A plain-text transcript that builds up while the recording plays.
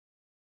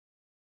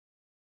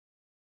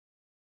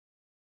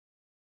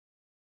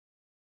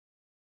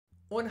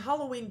On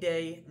Halloween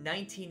Day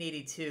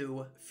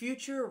 1982,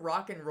 future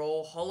Rock and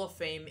Roll Hall of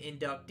Fame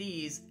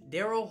inductees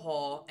Daryl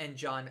Hall and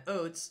John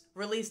Oates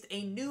released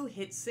a new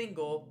hit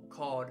single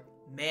called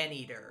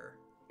Maneater.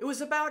 It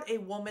was about a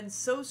woman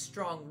so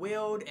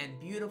strong-willed and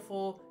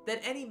beautiful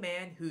that any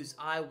man whose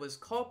eye was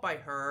caught by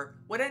her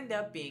would end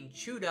up being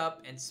chewed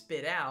up and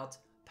spit out,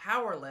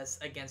 powerless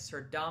against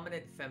her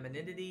dominant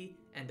femininity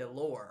and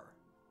allure.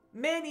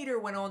 Maneater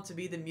went on to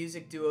be the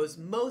music duo's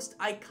most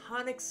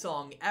iconic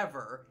song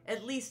ever,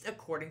 at least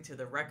according to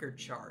the record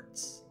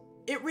charts.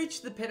 It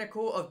reached the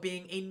pinnacle of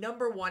being a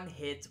 #1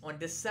 hit on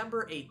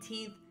December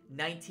 18th,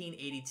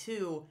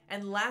 1982,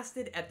 and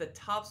lasted at the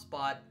top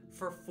spot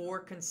for 4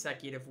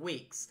 consecutive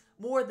weeks,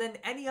 more than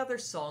any other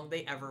song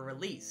they ever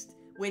released,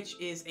 which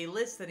is a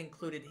list that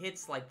included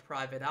hits like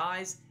Private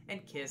Eyes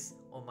and Kiss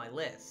on my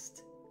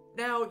list.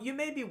 Now, you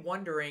may be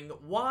wondering,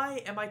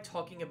 why am I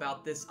talking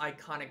about this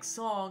iconic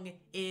song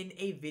in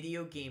a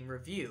video game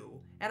review?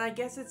 And I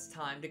guess it's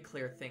time to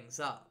clear things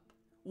up.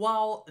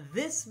 While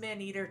this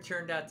Maneater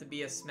turned out to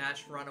be a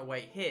smash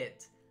runaway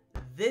hit,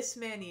 this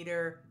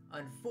Maneater,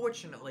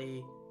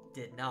 unfortunately,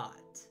 did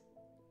not.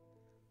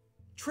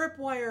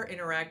 Tripwire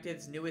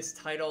Interactive's newest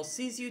title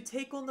sees you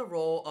take on the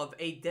role of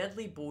a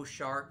deadly bull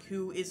shark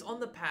who is on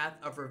the path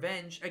of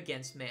revenge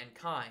against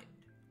mankind.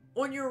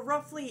 On your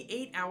roughly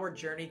 8-hour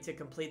journey to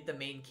complete the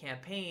main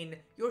campaign,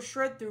 you'll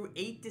shred through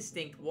 8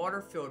 distinct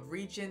water-filled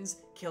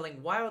regions,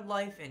 killing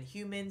wildlife and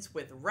humans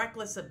with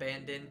reckless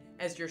abandon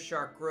as your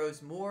shark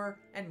grows more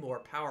and more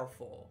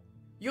powerful.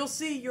 You'll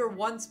see your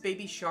once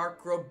baby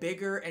shark grow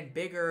bigger and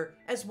bigger,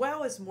 as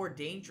well as more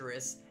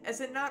dangerous, as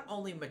it not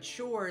only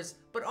matures,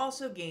 but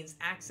also gains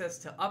access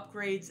to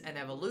upgrades and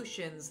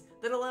evolutions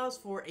that allows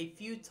for a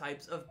few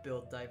types of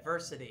build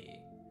diversity.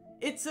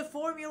 It's a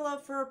formula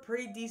for a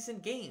pretty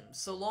decent game,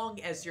 so long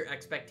as your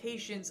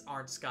expectations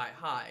aren't sky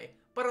high,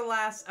 but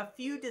alas, a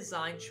few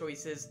design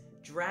choices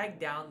drag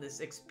down this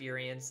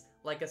experience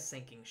like a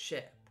sinking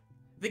ship.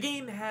 The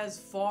game has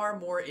far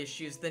more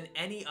issues than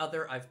any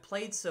other I've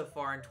played so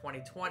far in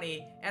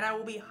 2020, and I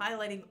will be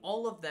highlighting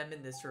all of them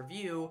in this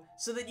review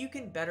so that you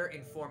can better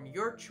inform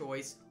your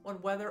choice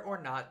on whether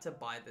or not to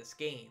buy this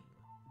game.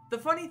 The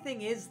funny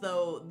thing is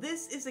though,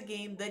 this is a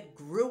game that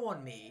grew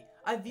on me.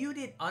 I viewed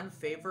it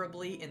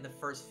unfavorably in the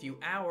first few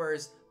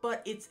hours,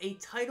 but it's a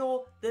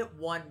title that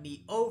won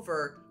me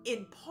over,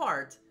 in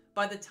part,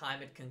 by the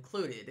time it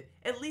concluded,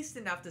 at least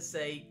enough to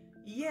say,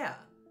 yeah,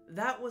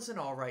 that was an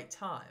alright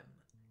time.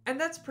 And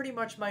that's pretty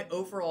much my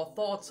overall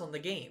thoughts on the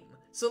game,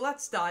 so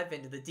let's dive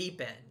into the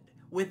deep end.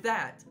 With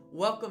that,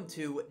 welcome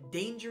to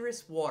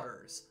Dangerous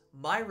Waters,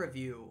 my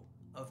review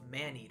of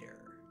Maneater.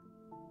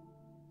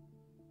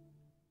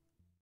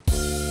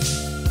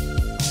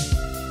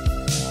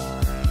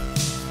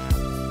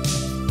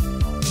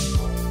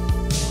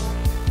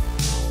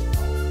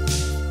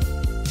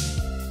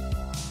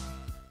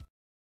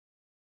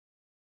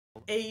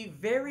 A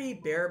very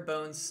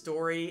bare-bones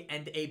story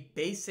and a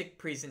basic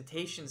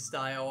presentation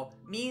style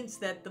means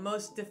that the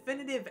most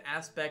definitive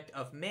aspect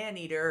of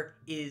Maneater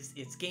is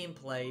its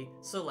gameplay,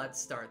 so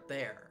let's start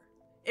there.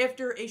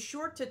 After a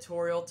short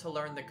tutorial to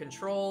learn the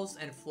controls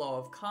and flow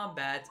of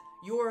combat,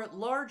 your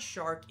large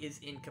shark is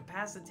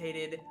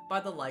incapacitated by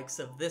the likes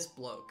of this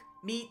bloke,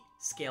 meet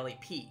Scaly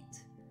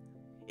Pete.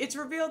 It's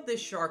revealed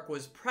this shark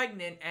was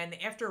pregnant, and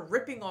after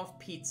ripping off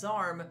Pete's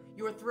arm,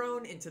 you are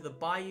thrown into the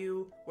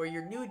bayou where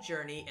your new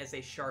journey as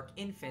a shark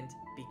infant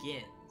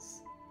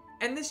begins.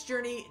 And this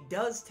journey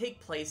does take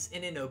place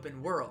in an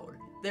open world.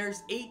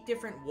 There's 8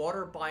 different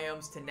water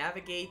biomes to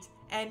navigate,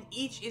 and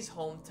each is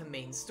home to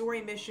main story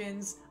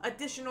missions,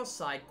 additional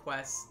side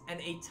quests, and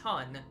a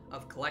ton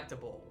of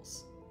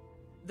collectibles.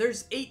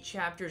 There's 8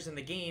 chapters in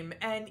the game,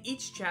 and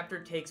each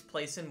chapter takes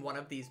place in one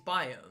of these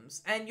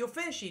biomes, and you'll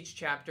finish each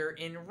chapter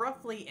in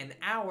roughly an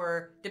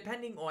hour,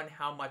 depending on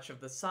how much of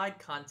the side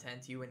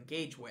content you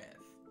engage with.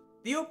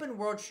 The open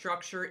world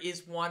structure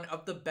is one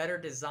of the better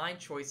design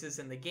choices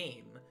in the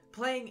game.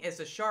 Playing as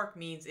a shark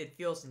means it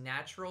feels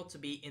natural to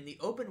be in the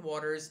open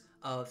waters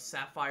of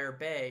Sapphire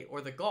Bay or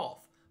the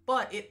Gulf,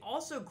 but it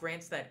also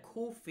grants that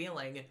cool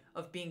feeling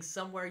of being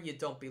somewhere you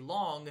don't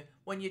belong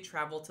when you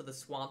travel to the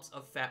swamps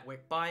of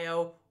Fatwick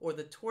Bayou or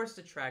the tourist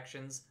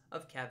attractions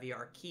of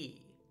Caviar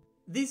Key.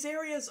 These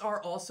areas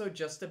are also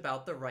just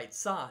about the right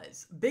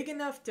size, big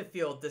enough to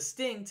feel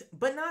distinct,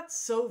 but not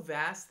so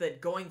vast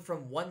that going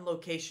from one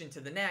location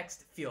to the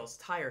next feels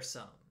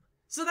tiresome.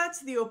 So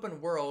that's the open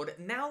world.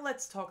 Now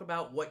let's talk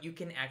about what you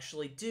can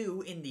actually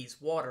do in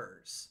these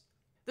waters.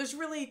 There's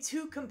really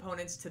 2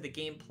 components to the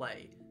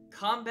gameplay: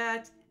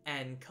 combat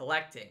and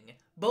collecting,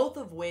 both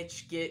of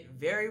which get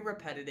very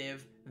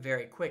repetitive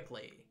very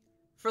quickly.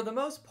 For the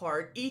most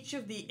part, each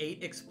of the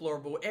 8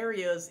 explorable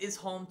areas is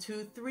home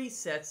to 3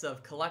 sets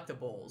of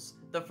collectibles.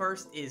 The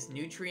first is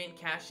nutrient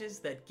caches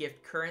that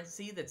gift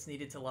currency that's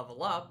needed to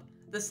level up.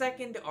 The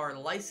second are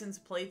license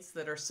plates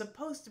that are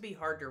supposed to be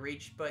hard to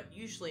reach but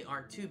usually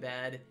aren't too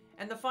bad.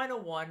 And the final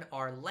one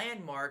are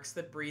landmarks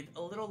that breathe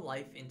a little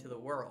life into the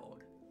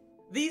world.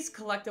 These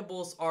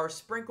collectibles are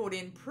sprinkled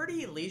in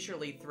pretty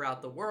leisurely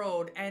throughout the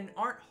world and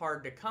aren't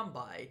hard to come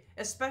by,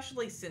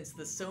 especially since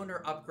the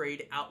sonar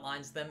upgrade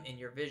outlines them in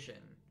your vision.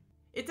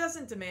 It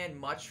doesn't demand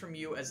much from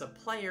you as a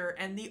player,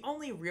 and the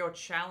only real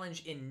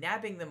challenge in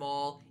nabbing them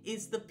all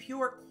is the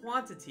pure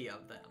quantity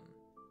of them.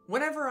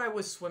 Whenever I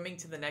was swimming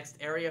to the next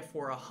area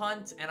for a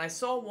hunt and I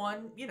saw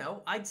one,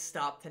 I'd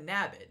stop to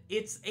nab it.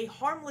 It's a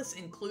harmless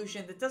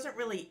inclusion that doesn't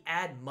really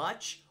add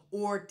much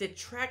or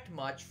detract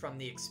much from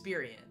the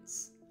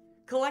experience.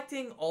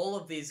 Collecting all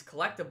of these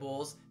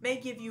collectibles may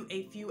give you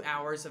a few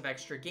hours of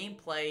extra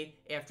gameplay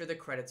after the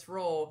credits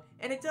roll,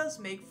 and it does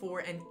make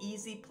for an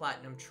easy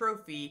platinum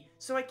trophy,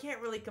 so I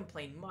can't really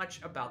complain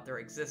much about their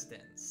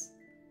existence.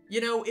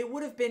 It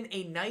would have been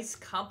a nice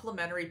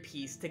complementary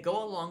piece to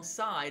go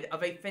alongside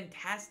of a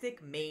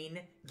fantastic main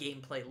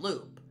gameplay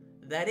loop.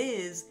 That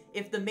is,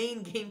 if the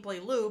main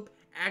gameplay loop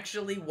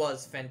actually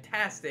was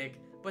fantastic,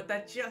 but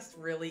that just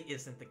really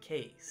isn't the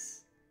case.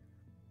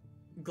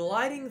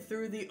 Gliding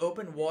through the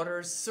open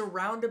waters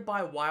surrounded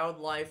by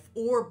wildlife,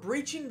 or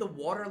breaching the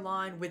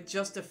waterline with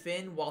just a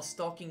fin while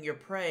stalking your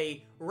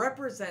prey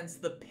represents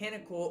the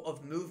pinnacle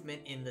of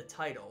movement in the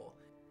title.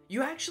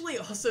 You actually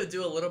also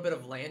do a little bit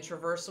of land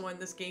traversal in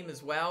this game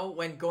as well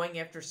when going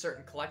after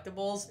certain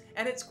collectibles,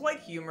 and it's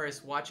quite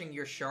humorous watching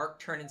your shark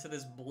turn into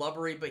this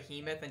blubbery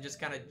behemoth and just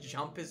kind of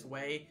jump his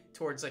way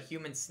towards a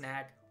human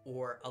snack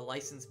or a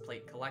license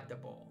plate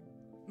collectible.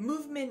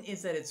 Movement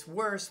is at its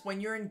worst when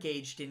you're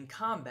engaged in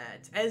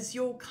combat, as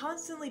you'll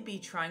constantly be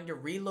trying to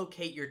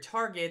relocate your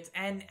target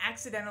and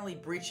accidentally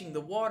breaching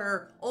the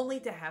water only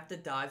to have to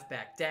dive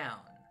back down.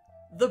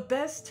 The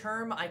best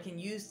term I can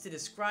use to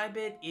describe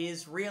it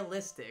is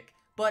realistic,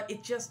 but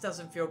it just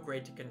doesn't feel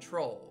great to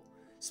control.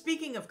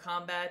 Speaking of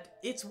combat,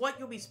 it's what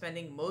you'll be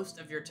spending most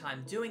of your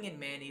time doing in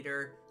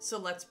Maneater, so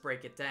let's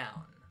break it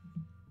down.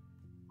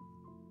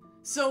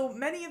 So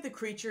many of the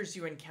creatures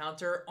you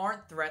encounter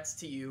aren't threats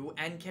to you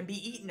and can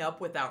be eaten up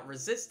without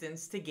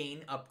resistance to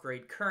gain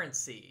upgrade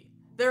currency.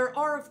 There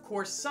are of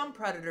course some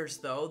predators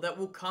though that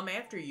will come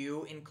after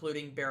you,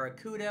 including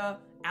barracuda,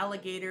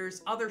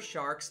 alligators, other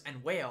sharks,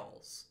 and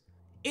whales.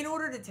 In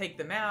order to take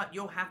them out,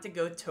 you'll have to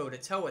go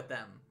toe-to-toe with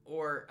them,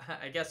 or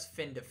I guess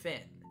fin to fin.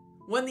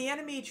 When the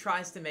enemy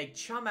tries to make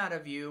chum out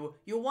of you,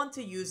 you'll want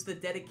to use the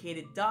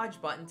dedicated dodge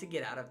button to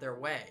get out of their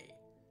way.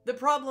 The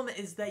problem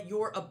is that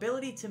your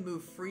ability to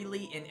move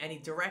freely in any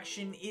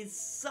direction is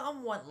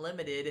somewhat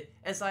limited,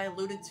 as I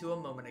alluded to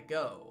a moment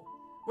ago.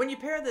 When you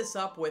pair this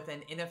up with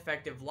an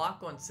ineffective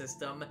lock-on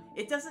system,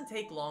 it doesn't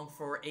take long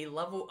for a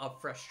level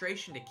of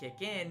frustration to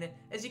kick in,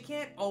 as you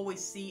can't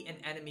always see an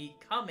enemy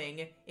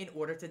coming in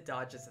order to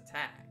dodge its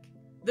attack.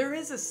 There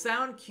is a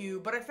sound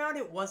cue, but I found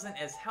it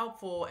wasn't as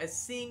helpful as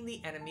seeing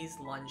the enemies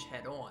lunge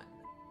head-on.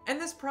 And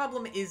this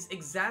problem is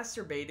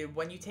exacerbated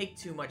when you take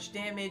too much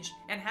damage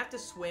and have to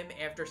swim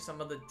after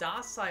some of the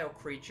docile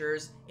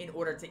creatures in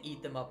order to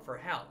eat them up for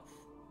health.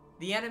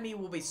 The enemy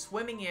will be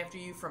swimming after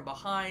you from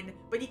behind,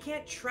 but you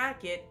can't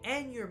track it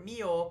and your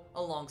meal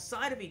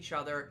alongside of each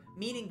other,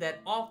 meaning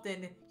that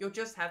often you'll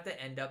just have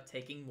to end up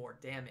taking more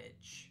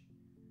damage.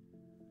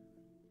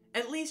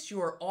 At least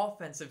your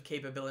offensive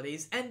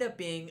capabilities end up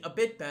being a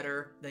bit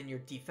better than your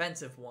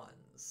defensive ones.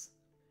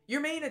 Your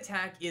main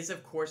attack is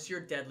of course your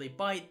deadly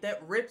bite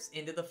that rips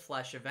into the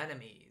flesh of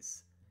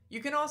enemies.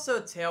 You can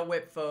also tail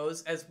whip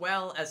foes as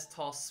well as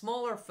toss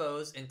smaller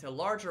foes into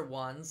larger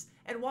ones,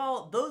 and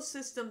while those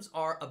systems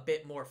are a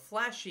bit more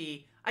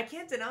flashy, I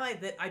can't deny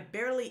that I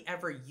barely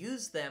ever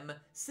use them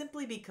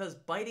simply because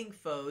biting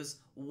foes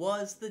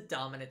was the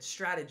dominant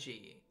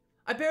strategy.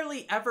 I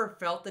barely ever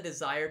felt the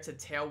desire to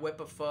tail whip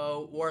a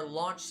foe or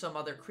launch some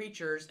other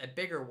creatures at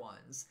bigger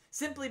ones,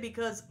 simply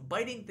because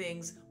biting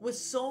things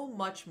was so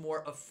much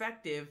more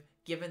effective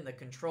given the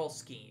control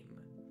scheme.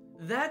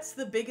 That's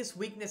the biggest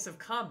weakness of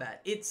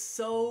combat. It's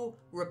so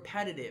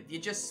repetitive. You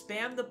just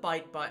spam the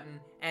bite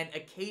button and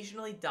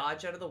occasionally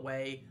dodge out of the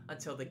way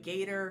until the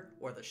gator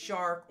or the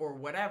shark or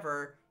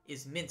whatever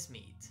is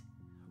mincemeat.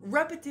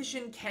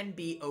 Repetition can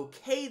be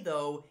okay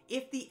though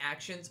if the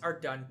actions are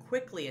done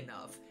quickly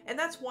enough, and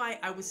that's why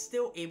I was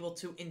still able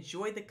to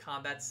enjoy the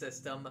combat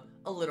system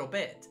a little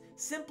bit,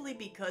 simply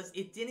because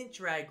it didn't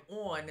drag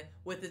on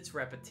with its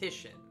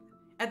repetition.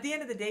 At the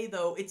end of the day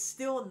though, it's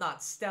still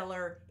not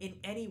stellar in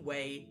any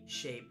way,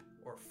 shape,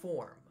 or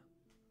form.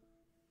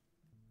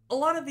 A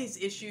lot of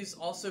these issues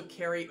also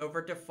carry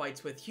over to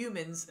fights with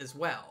humans as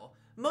well.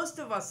 Most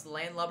of us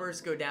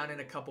landlubbers go down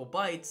in a couple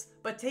bites,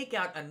 but take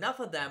out enough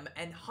of them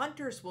and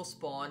hunters will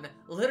spawn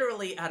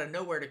literally out of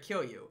nowhere to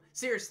kill you.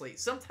 Seriously,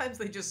 sometimes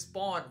they just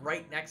spawn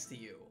right next to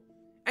you.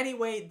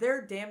 Anyway,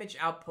 their damage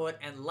output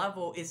and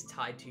level is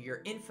tied to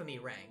your infamy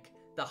rank.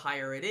 The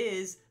higher it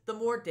is, the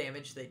more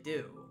damage they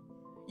do.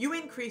 You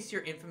increase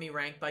your infamy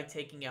rank by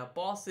taking out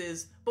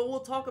bosses, but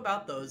we'll talk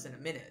about those in a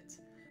minute.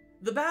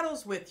 The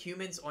battles with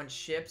humans on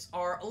ships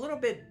are a little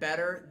bit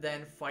better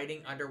than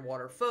fighting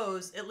underwater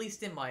foes, at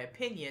least in my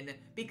opinion,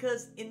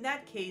 because in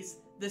that case,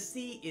 the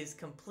sea is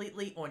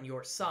completely on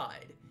your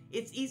side.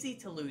 it's easy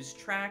to lose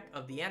track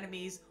of the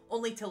enemies,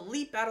 only to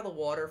leap out of the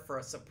water for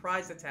a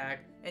surprise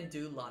attack and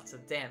do lots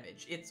of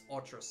damage. It's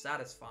ultra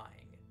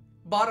satisfying.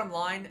 Bottom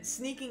line,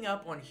 sneaking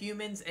up on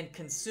humans and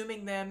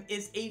consuming them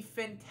is a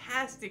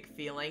fantastic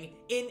feeling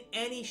in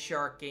any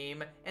shark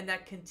game, and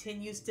that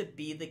continues to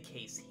be the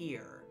case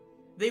here.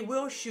 They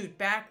will shoot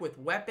back with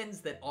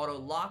weapons that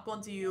auto-lock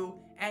onto you,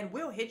 and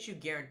will hit you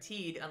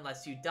guaranteed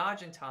unless you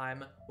dodge in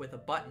time with a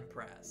button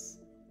press.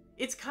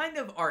 It's kind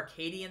of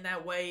arcadey in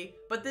that way,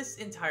 but this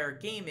entire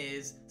game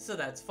is, so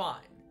that's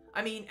fine.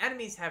 I mean,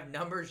 enemies have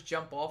numbers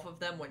jump off of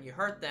them when you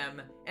hurt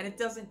them, and it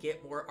doesn't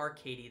get more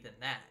arcadey than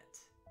that.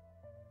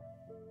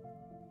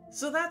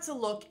 So that's a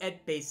look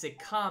at basic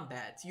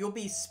combat. You'll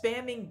be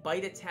spamming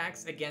bite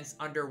attacks against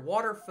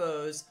underwater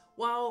foes,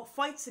 while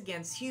fights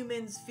against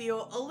humans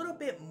feel a little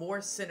bit more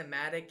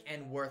cinematic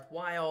and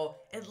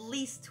worthwhile, at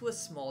least to a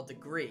small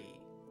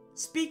degree.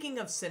 Speaking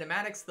of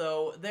cinematics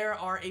though, there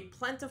are a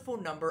plentiful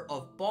number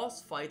of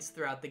boss fights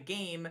throughout the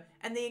game,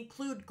 and they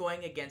include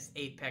going against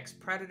apex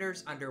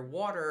predators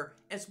underwater,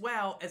 as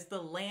well as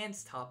the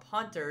land's top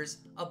hunters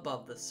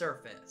above the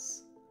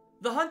surface.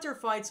 The hunter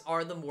fights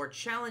are the more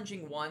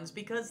challenging ones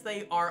because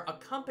they are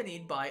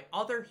accompanied by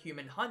other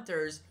human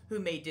hunters who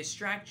may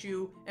distract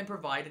you and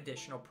provide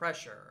additional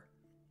pressure.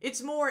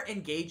 It's more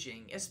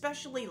engaging,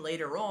 especially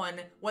later on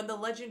when the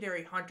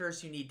legendary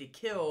hunters you need to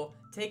kill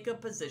take a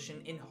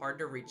position in hard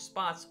to reach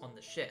spots on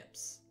the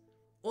ships.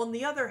 On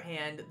the other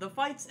hand, the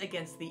fights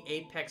against the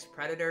apex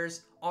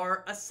predators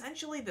are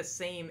essentially the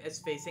same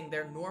as facing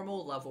their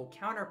normal level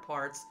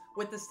counterparts,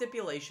 with the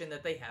stipulation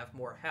that they have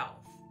more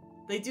health.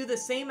 They do the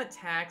same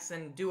attacks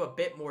and do a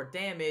bit more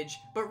damage,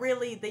 but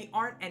really they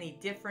aren't any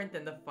different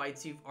than the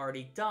fights you've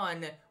already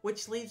done,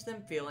 which leaves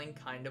them feeling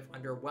kind of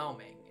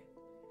underwhelming.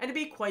 And to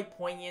be quite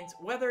poignant,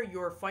 whether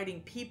you're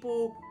fighting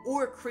people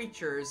or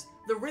creatures,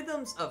 the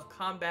rhythms of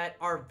combat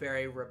are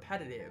very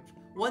repetitive.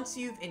 Once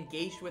you've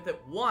engaged with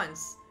it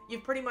once,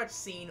 you've pretty much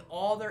seen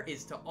all there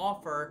is to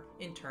offer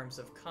in terms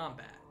of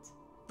combat.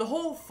 The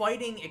whole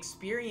fighting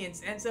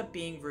experience ends up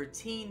being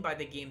routine by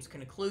the game's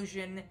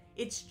conclusion.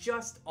 It's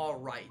just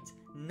alright.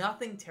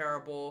 Nothing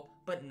terrible,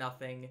 but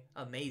nothing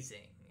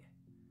amazing.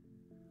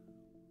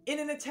 In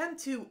an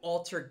attempt to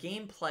alter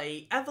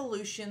gameplay,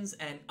 evolutions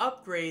and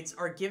upgrades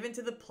are given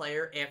to the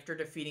player after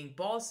defeating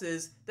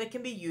bosses that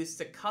can be used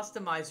to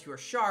customize your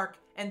shark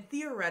and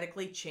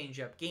theoretically change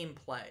up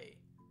gameplay.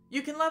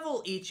 You can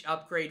level each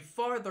upgrade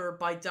farther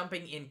by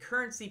dumping in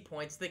currency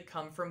points that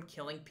come from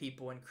killing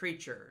people and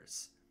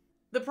creatures.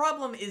 The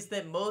problem is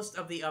that most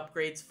of the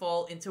upgrades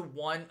fall into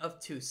one of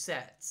two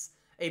sets.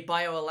 A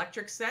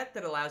bioelectric set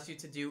that allows you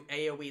to do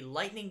AoE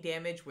lightning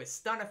damage with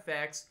stun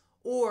effects,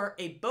 or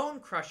a bone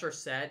crusher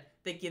set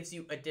that gives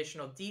you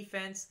additional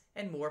defense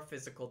and more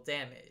physical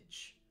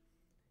damage.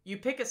 You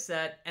pick a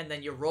set and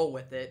then you roll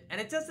with it, and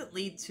it doesn't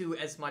lead to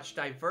as much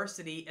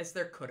diversity as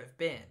there could have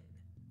been.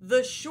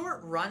 The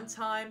short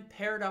runtime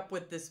paired up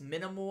with this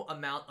minimal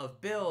amount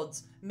of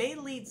builds may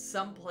lead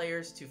some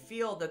players to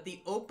feel that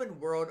the open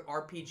world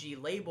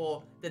RPG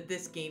label that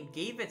this game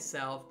gave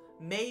itself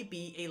may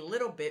be a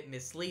little bit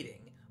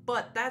misleading,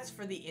 but that's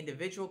for the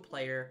individual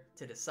player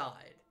to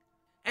decide.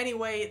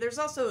 Anyway, there's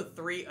also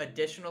 3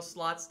 additional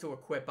slots to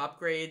equip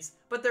upgrades,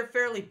 but they're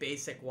fairly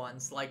basic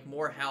ones like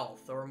more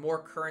health or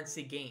more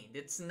currency gained.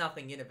 It's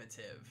nothing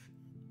innovative.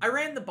 I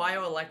ran the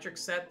bioelectric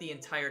set the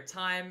entire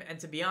time, and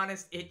to be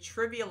honest, it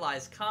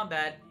trivialized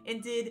combat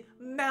and did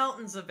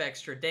mountains of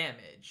extra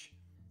damage.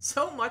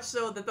 So much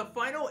so that the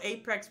final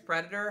apex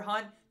predator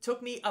hunt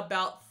took me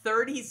about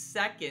 30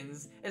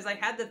 seconds as I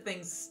had the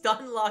thing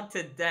stun locked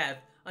to death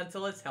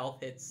until its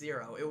health hit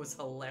 0. It was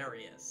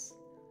hilarious.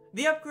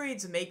 The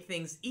upgrades make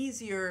things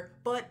easier,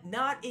 but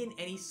not in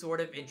any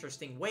sort of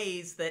interesting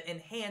ways that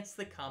enhance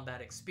the combat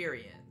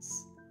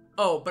experience.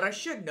 Oh, but I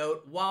should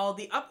note, while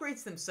the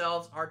upgrades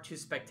themselves aren't too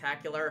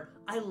spectacular,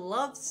 I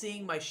loved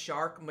seeing my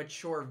shark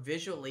mature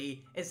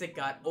visually as it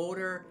got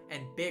older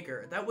and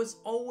bigger. That was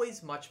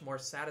always much more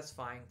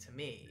satisfying to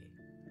me.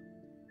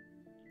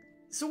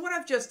 So what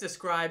I've just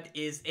described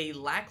is a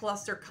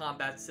lackluster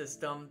combat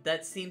system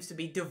that seems to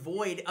be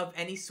devoid of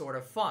any sort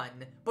of fun,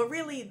 but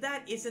really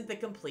that isn't the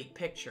complete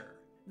picture.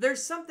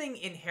 There's something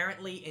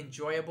inherently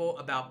enjoyable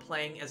about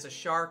playing as a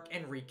shark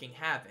and wreaking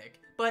havoc,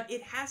 but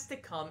it has to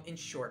come in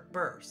short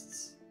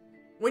bursts.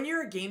 When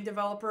you're a game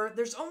developer,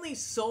 there's only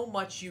so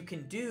much you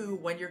can do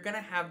when you're gonna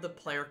have the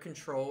player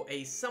control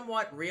a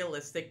somewhat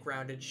realistic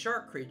grounded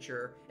shark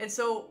creature, and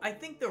so I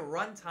think the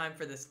runtime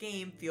for this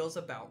game feels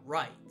about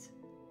right.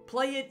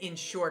 Play it in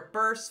short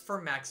bursts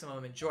for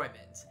maximum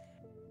enjoyment.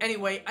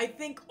 Anyway, I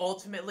think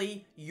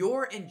ultimately,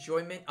 your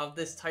enjoyment of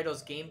this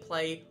title's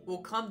gameplay will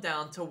come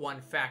down to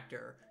one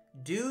factor.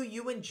 Do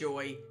you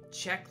enjoy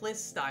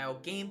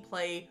checklist-style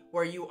gameplay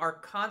where you are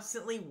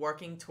constantly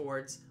working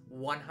towards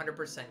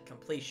 100%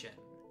 completion?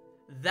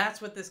 That's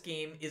what this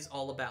game is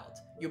all about.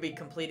 You'll be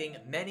completing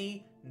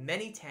many,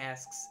 many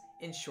tasks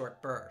in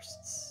short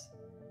bursts.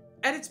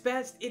 At its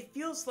best, it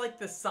feels like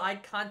the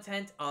side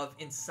content of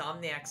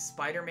Insomniac's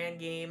Spider-Man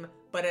game,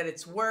 but at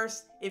its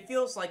worst, it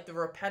feels like the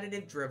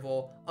repetitive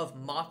drivel of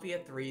Mafia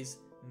 3's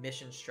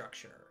mission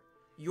structure.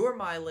 Your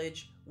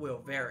mileage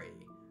will vary.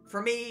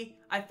 For me,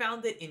 I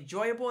found it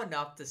enjoyable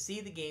enough to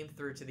see the game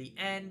through to the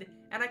end,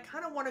 and I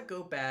kinda want to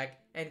go back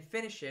and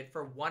finish it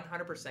for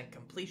 100%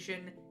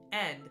 completion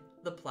and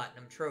the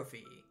Platinum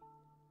Trophy.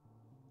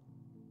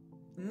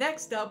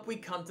 Next up, we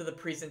come to the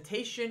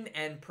presentation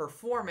and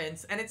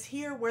performance, and it's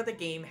here where the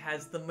game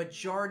has the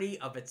majority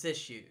of its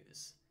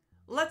issues.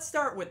 Let's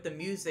start with the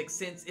music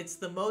since it's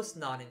the most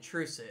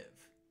non-intrusive.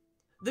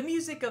 The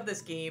music of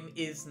this game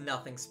is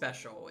nothing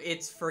special.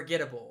 It's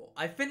forgettable.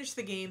 I finished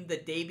the game the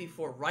day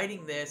before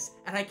writing this,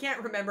 and I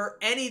can't remember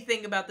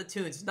anything about the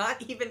tunes,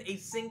 not even a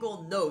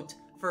single note,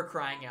 for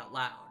crying out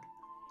loud.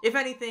 If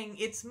anything,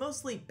 it's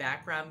mostly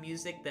background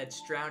music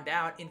that's drowned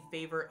out in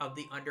favor of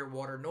the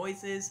underwater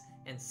noises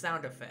and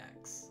sound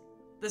effects.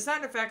 The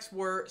sound effects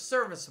were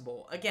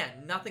serviceable. Again,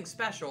 nothing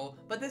special,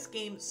 but this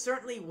game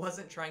certainly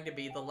wasn't trying to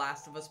be The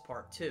Last of Us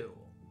Part 2.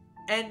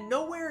 And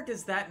nowhere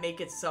does that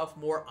make itself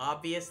more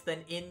obvious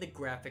than in the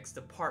graphics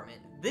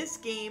department. This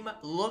game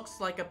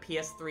looks like a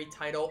PS3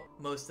 title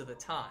most of the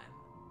time.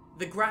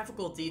 The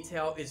graphical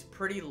detail is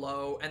pretty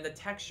low and the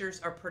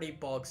textures are pretty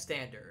bog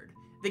standard.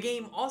 The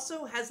game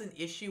also has an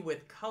issue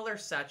with color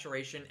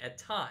saturation at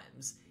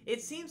times.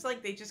 It seems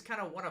like they just kind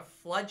of want to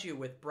flood you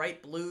with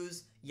bright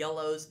blues,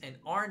 yellows, and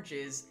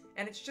oranges,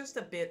 and it's just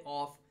a bit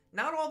off,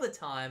 not all the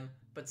time,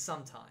 but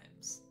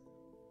sometimes.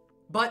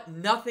 But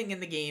nothing in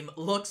the game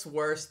looks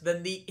worse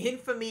than the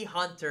infamy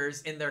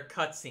hunters in their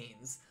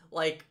cutscenes.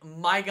 Like,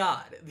 my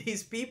god,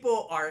 these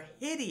people are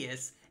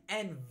hideous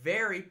and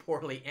very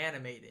poorly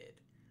animated.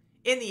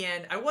 In the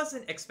end, I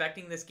wasn't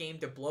expecting this game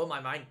to blow my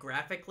mind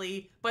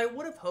graphically, but I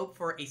would have hoped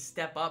for a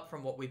step up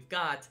from what we've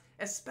got,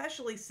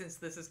 especially since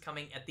this is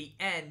coming at the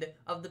end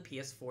of the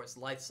PS4's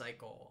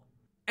lifecycle.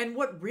 And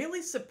what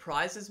really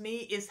surprises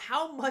me is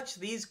how much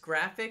these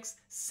graphics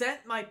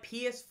sent my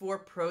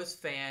PS4 Pros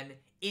fan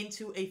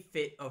into a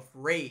fit of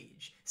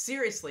rage.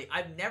 Seriously,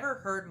 I've never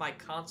heard my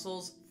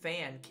console's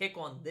fan kick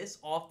on this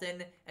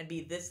often and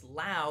be this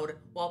loud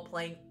while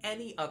playing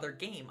any other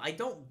game. I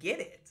don't get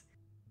it.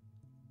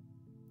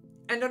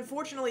 And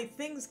unfortunately,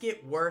 things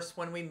get worse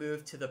when we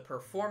move to the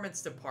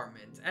performance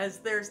department, as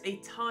there's a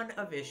ton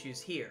of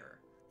issues here.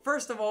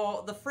 First of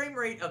all, the frame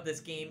rate of this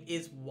game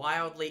is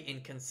wildly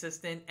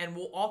inconsistent and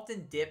will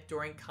often dip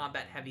during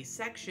combat-heavy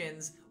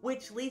sections,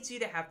 which leads you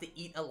to have to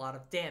eat a lot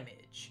of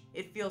damage.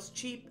 It feels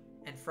cheap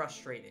and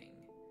frustrating.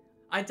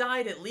 I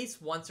died at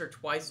least once or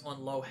twice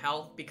on low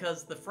health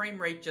because the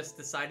frame rate just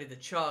decided to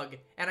chug,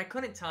 and I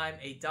couldn't time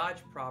a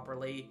dodge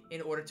properly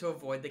in order to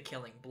avoid the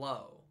killing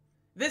blow.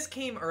 This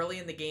came early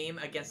in the game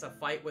against a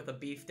fight with a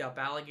beefed up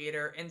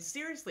alligator and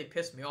seriously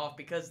pissed me off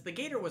because the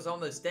gator was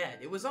almost dead.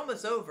 It was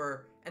almost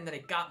over, and then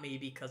it got me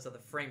because of the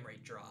frame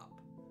rate drop.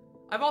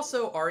 I've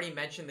also already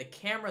mentioned the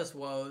camera's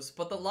woes,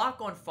 but the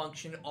lock-on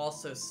function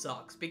also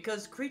sucks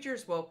because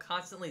creatures will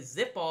constantly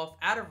zip off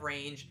out of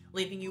range,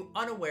 leaving you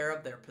unaware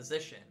of their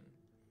position.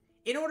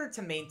 In order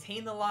to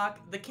maintain the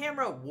lock, the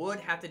camera would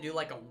have to do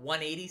like a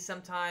 180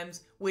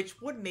 sometimes, which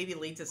would maybe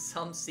lead to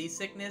some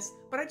seasickness,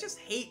 but I just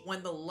hate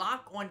when the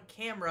lock on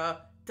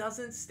camera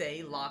doesn't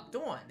stay locked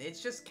on.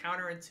 It's just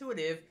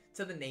counterintuitive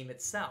to the name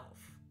itself.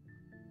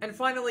 And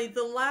finally,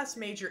 the last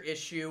major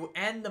issue,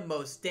 and the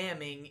most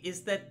damning,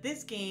 is that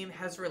this game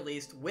has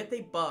released with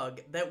a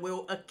bug that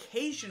will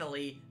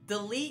occasionally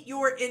delete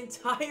your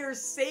entire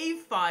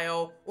save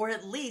file, or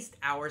at least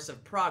hours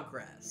of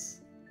progress.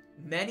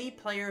 Many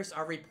players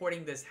are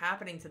reporting this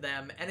happening to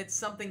them, and it's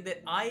something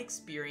that I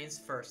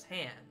experienced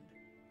firsthand.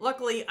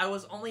 Luckily, I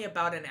was only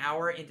about an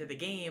hour into the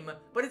game,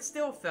 but it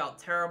still felt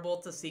terrible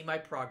to see my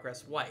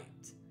progress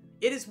wiped.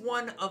 It is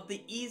one of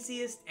the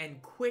easiest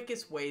and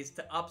quickest ways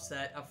to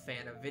upset a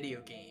fan of video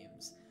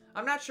games.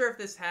 I'm not sure if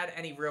this had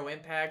any real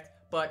impact,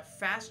 but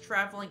fast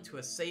traveling to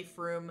a safe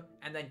room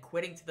and then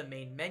quitting to the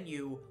main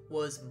menu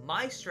was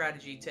my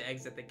strategy to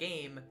exit the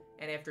game,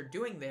 and after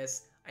doing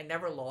this, I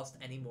never lost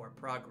any more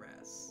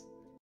progress.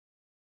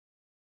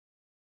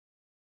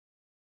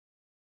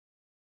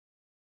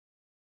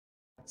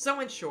 So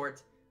in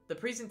short, the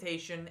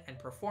presentation and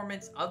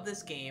performance of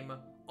this game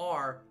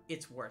are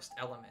its worst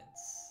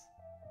elements.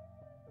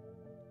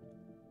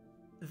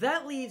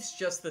 That leaves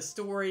just the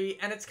story,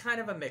 and it's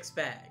kind of a mixed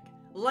bag.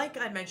 Like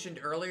I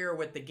mentioned earlier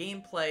with the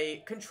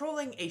gameplay,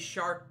 controlling a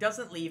shark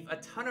doesn't leave a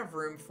ton of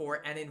room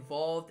for an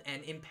involved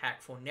and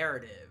impactful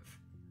narrative.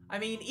 I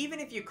mean,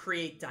 even if you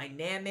create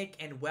dynamic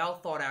and well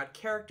thought out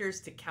characters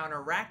to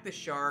counteract the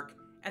shark,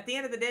 at the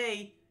end of the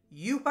day,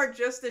 you are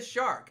just a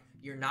shark.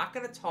 You're not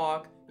going to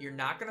talk, you're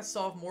not going to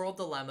solve moral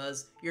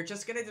dilemmas, you're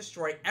just going to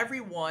destroy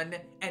everyone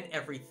and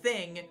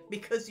everything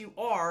because you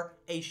are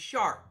a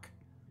shark.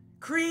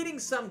 Creating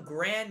some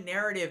grand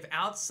narrative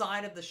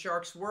outside of the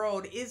shark's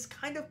world is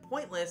kind of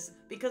pointless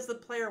because the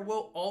player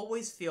will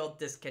always feel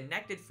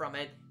disconnected from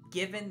it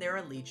given their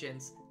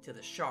allegiance to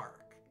the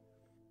shark.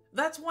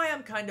 That's why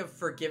I'm kind of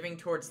forgiving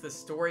towards the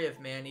story of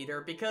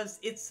Maneater because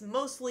it's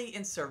mostly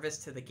in service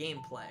to the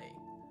gameplay.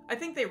 I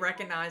think they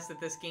recognized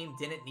that this game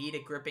didn't need a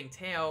gripping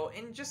tail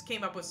and just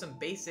came up with some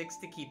basics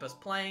to keep us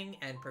playing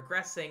and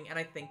progressing, and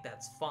I think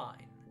that's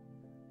fine.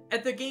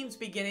 At the game's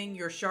beginning,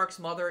 your shark's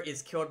mother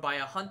is killed by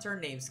a hunter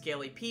named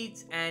Scaly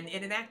Pete, and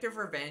in an act of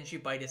revenge you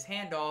bite his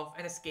hand off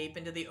and escape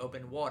into the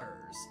open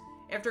waters.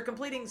 After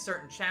completing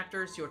certain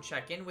chapters, you'll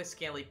check in with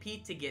Scaly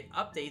Pete to get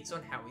updates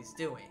on how he's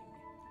doing.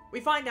 We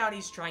find out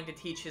he's trying to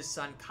teach his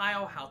son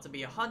Kyle how to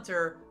be a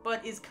hunter,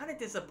 but is kinda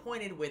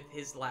disappointed with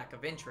his lack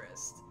of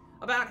interest.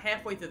 About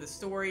halfway through the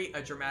story,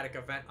 a dramatic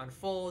event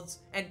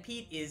unfolds, and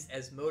Pete is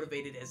as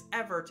motivated as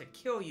ever to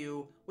kill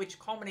you, which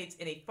culminates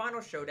in a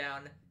final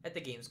showdown at the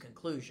game's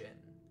conclusion.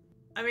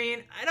 I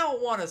mean, I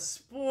don't want to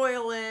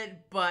spoil it,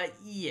 but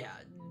yeah,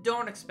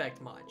 don't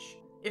expect much.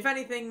 If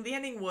anything, the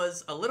ending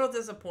was a little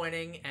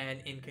disappointing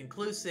and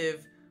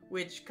inconclusive,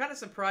 which kind of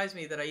surprised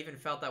me that I even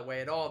felt that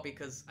way at all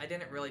because I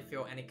didn't really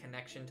feel any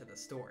connection to the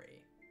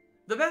story.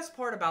 The best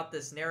part about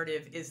this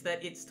narrative is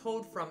that it's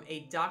told from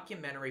a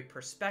documentary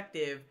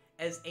perspective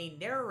as a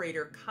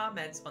narrator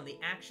comments on the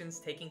actions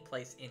taking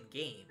place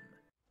in-game.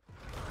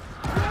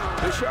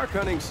 The shark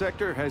hunting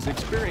sector has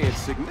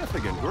experienced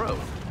significant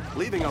growth,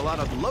 leaving a lot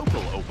of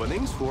local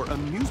openings for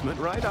amusement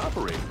ride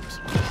operators.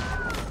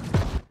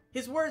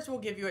 His words will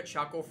give you a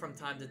chuckle from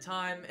time to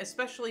time,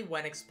 especially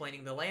when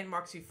explaining the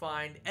landmarks you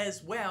find,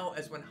 as well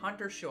as when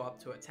hunters show up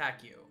to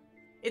attack you.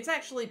 It's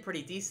actually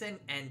pretty decent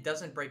and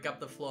doesn't break up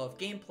the flow of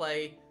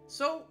gameplay,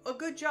 so a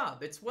good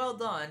job, it's well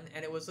done,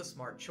 and it was a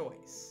smart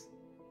choice.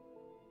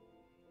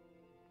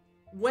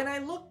 When I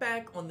look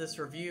back on this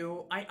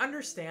review, I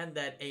understand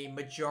that a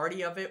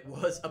majority of it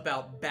was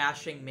about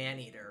bashing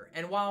Maneater,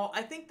 and while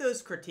I think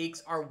those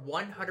critiques are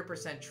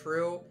 100%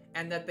 true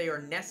and that they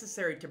are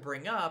necessary to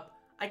bring up,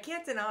 I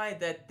can't deny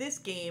that this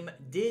game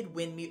did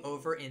win me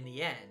over in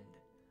the end.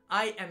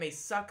 I am a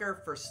sucker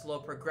for slow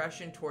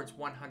progression towards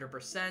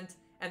 100%,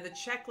 and the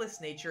checklist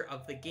nature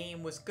of the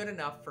game was good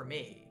enough for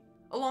me.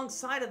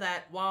 Alongside of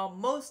that, while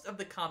most of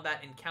the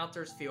combat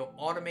encounters feel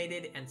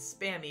automated and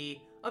spammy,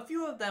 a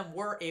few of them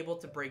were able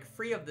to break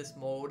free of this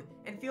mode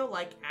and feel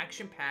like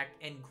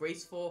action-packed and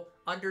graceful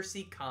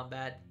undersea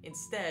combat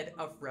instead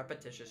of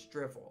repetitious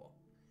drivel.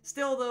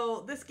 Still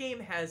though, this game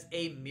has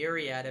a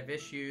myriad of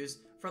issues,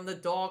 from the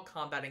dull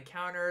combat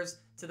encounters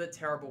to the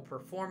terrible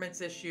performance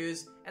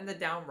issues and the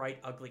downright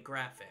ugly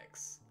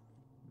graphics.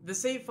 The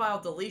save file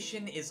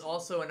deletion is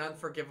also an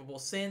unforgivable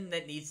sin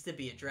that needs to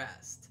be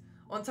addressed.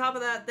 On top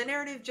of that, the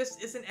narrative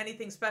just isn't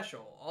anything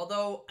special,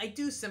 although I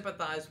do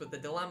sympathize with the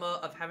dilemma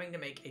of having to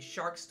make a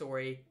shark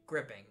story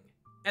gripping.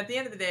 At the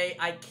end of the day,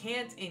 I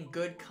can't in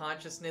good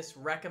consciousness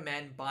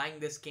recommend buying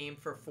this game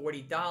for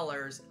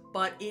 $40,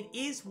 but it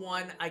is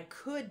one I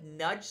could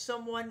nudge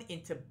someone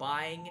into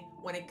buying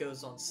when it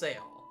goes on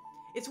sale.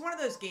 It's one of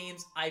those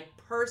games I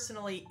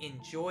personally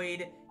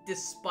enjoyed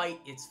despite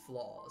its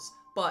flaws,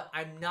 but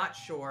I'm not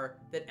sure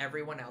that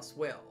everyone else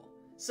will.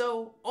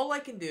 So, all I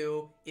can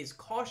do is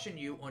caution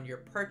you on your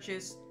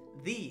purchase.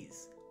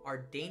 These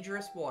are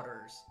dangerous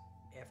waters,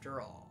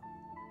 after all.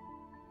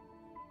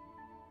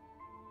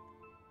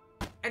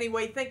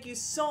 Anyway, thank you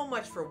so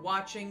much for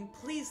watching.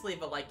 Please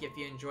leave a like if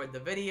you enjoyed the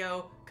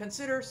video.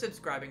 Consider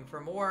subscribing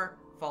for more.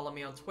 Follow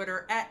me on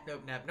Twitter at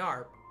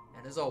NopNapNarp.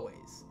 And as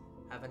always,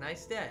 have a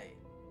nice day,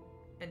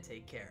 and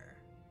take care.